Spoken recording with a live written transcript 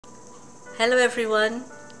Hello everyone,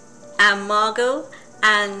 I'm Margot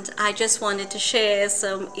and I just wanted to share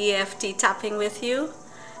some EFT tapping with you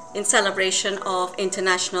in celebration of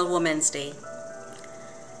International Women's Day.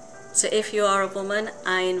 So if you are a woman,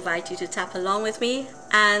 I invite you to tap along with me,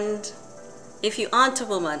 and if you aren't a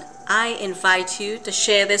woman, I invite you to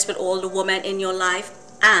share this with all the women in your life,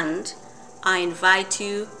 and I invite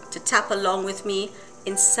you to tap along with me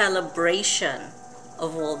in celebration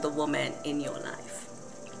of all the women in your life.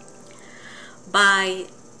 By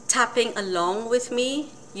tapping along with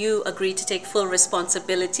me, you agree to take full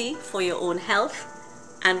responsibility for your own health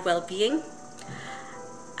and well-being.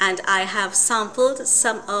 And I have sampled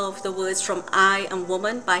some of the words from I Am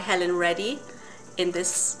Woman by Helen Reddy in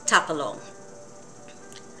this tap along.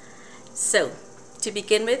 So, to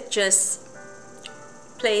begin with, just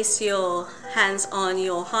place your hands on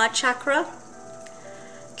your heart chakra,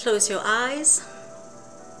 close your eyes,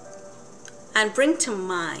 and bring to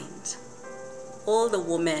mind all the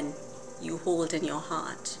women you hold in your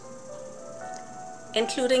heart,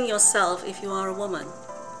 including yourself if you are a woman.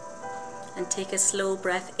 And take a slow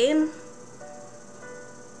breath in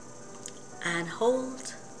and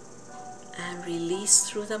hold and release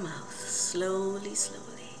through the mouth, slowly,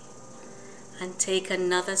 slowly. And take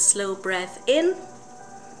another slow breath in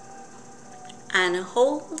and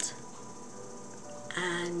hold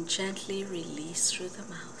and gently release through the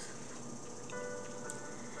mouth.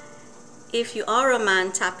 If you are a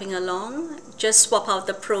man tapping along, just swap out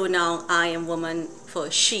the pronoun I am woman for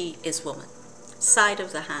she is woman. Side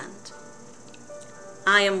of the hand.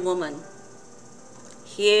 I am woman.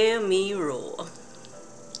 Hear me roar.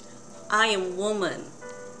 I am woman.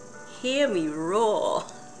 Hear me roar.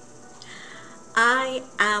 I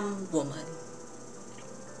am woman.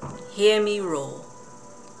 Hear me roar.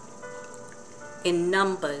 In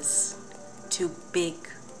numbers too big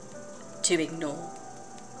to ignore.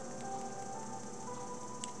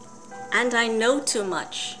 And I know too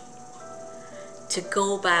much to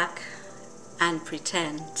go back and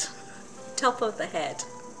pretend. Top of the head.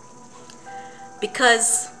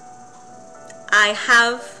 Because I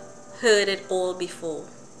have heard it all before.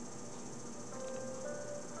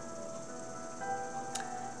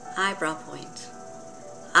 Eyebrow point.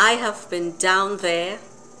 I have been down there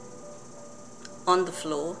on the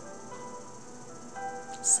floor,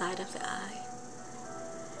 side of the eye,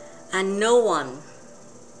 and no one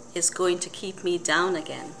is going to keep me down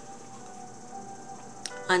again.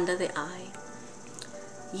 Under the eye.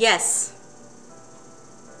 Yes,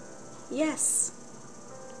 yes,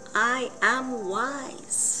 I am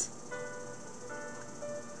wise,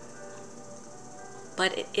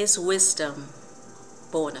 but it is wisdom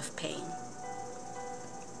born of pain.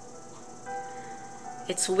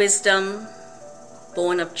 It's wisdom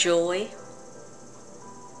born of joy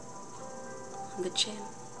on the chin.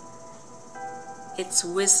 It's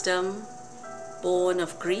wisdom born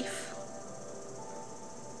of grief,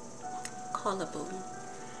 collarbone.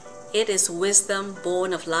 It is wisdom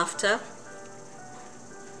born of laughter,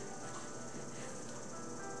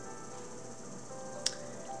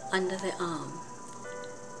 under the arm.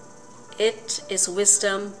 It is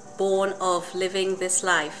wisdom born of living this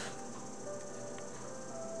life.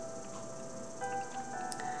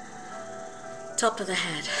 Top of the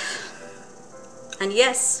head. And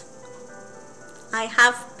yes, I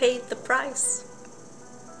have paid the price.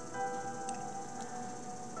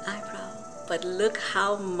 Eyebrow, but look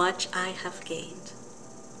how much I have gained.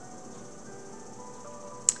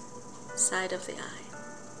 Side of the eye.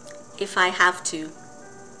 If I have to,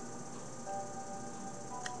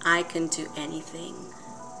 I can do anything.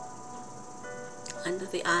 Under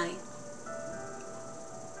the eye.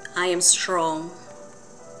 I am strong.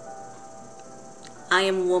 I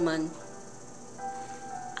am woman.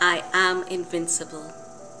 I am invincible.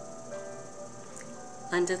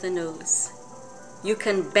 Under the nose. You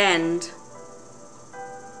can bend,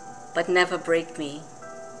 but never break me.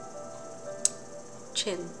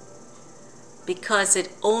 Chin. Because it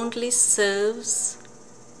only serves,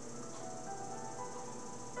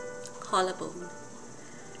 collarbone,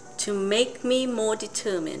 to make me more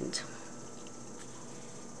determined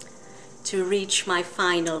to reach my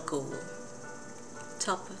final goal.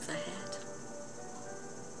 Top of the head.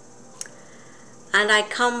 And I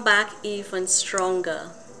come back even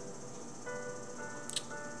stronger.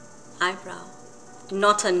 Eyebrow.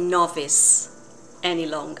 Not a novice any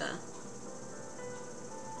longer.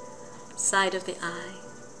 Side of the eye.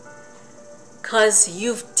 'Cause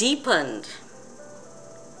you've deepened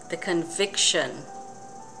the conviction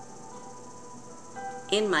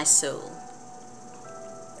in my soul.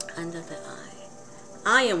 Under the eye.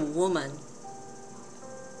 I am woman.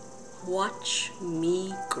 Watch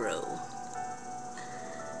me grow.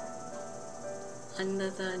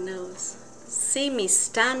 under the nose. See me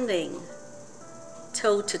standing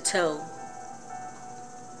toe to toe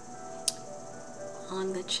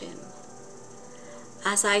on the chin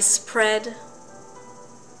as I spread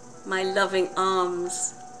my loving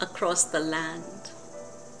arms across the land.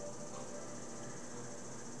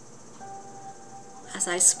 As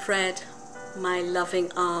I spread my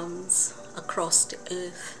loving arms across the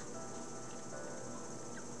earth,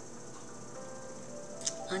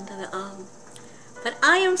 under the arm. But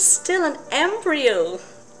I am still an embryo.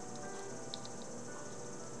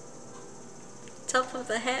 Top of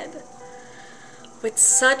the head, with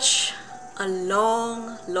such a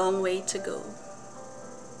long, long way to go.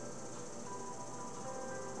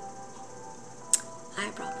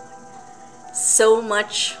 Eyebrow. So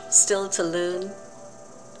much still to learn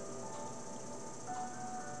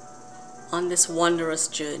on this wondrous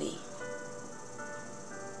journey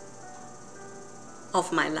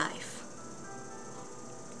of my life.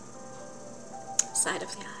 Side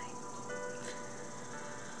of the eye.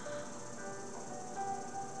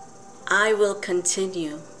 I will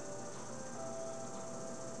continue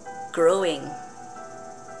growing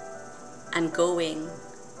and going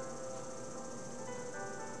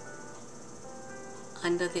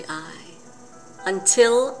under the eye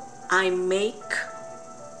until I make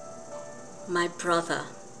my brother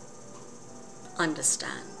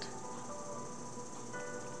understand.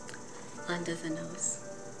 Under the nose.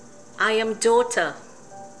 I am daughter.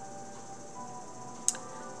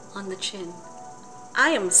 On the chin. I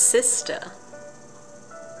am sister.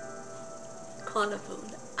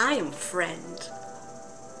 Collarbone. I am friend.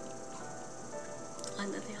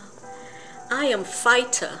 Under the arm. I am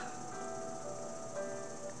fighter.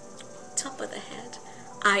 Top of the head.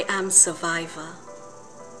 I am survivor.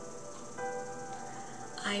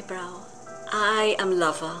 Eyebrow. I am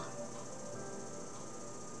lover.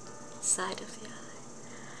 Side of the eye.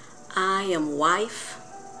 I am wife.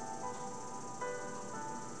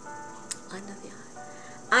 Under the eye.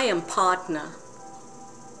 I am partner.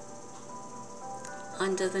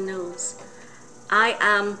 Under the nose. I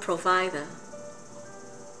am provider.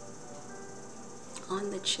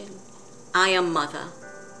 On the chin. I am mother.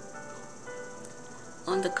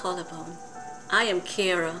 On the collarbone. I am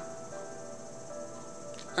carer.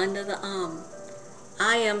 Under the arm.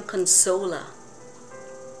 I am consoler.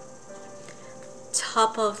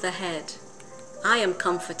 Top of the head. I am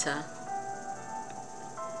comforter.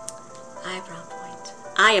 Eyebrow point.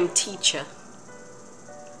 I am teacher.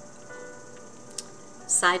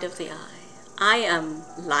 Side of the eye. I am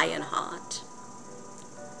lionheart.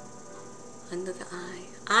 Under the eye.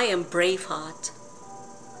 I am braveheart.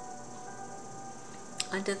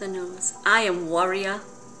 Under the nose. I am warrior.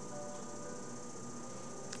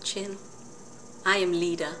 Chin. I am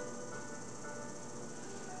leader.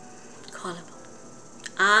 Collarbone.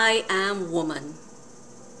 I am woman.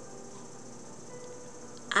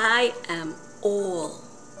 I am all.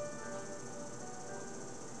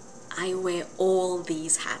 I wear all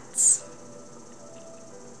these hats.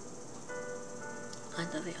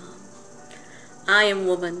 Under the arm. I am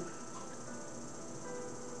woman.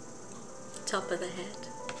 Top of the head.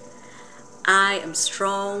 I am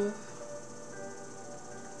strong.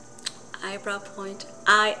 Eyebrow point.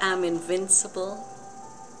 I am invincible.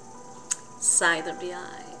 Side of the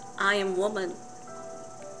eye. I am woman.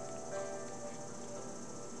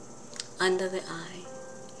 Under the eye.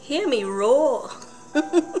 Hear me roar.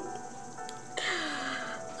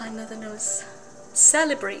 Under the nose.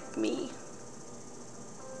 Celebrate me.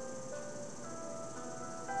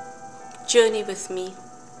 Journey with me.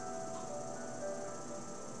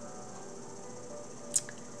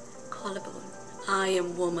 Collarbone. I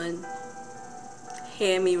am woman.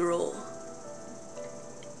 Hear me roar.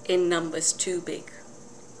 In numbers too big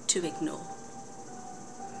to ignore.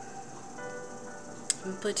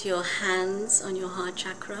 And put your hands on your heart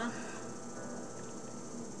chakra.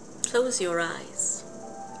 Close your eyes.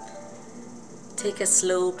 Take a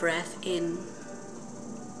slow breath in.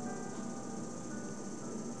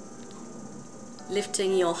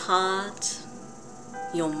 Lifting your heart,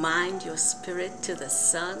 your mind, your spirit to the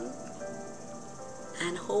sun.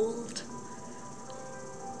 And hold.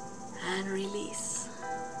 And release.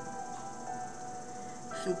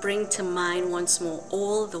 And bring to mind once more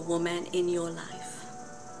all the women in your life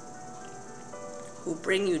who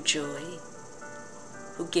bring you joy,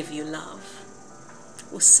 who give you love,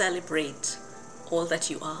 who celebrate all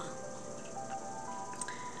that you are.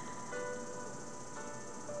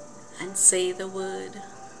 And say the word,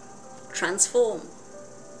 transform.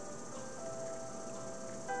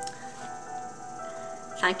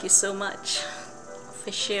 Thank you so much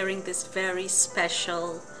for sharing this very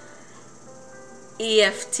special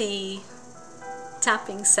EFT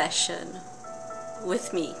tapping session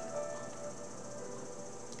with me.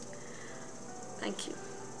 Thank you.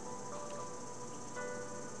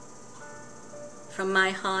 From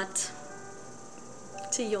my heart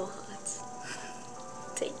to your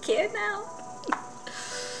heart. Take care now.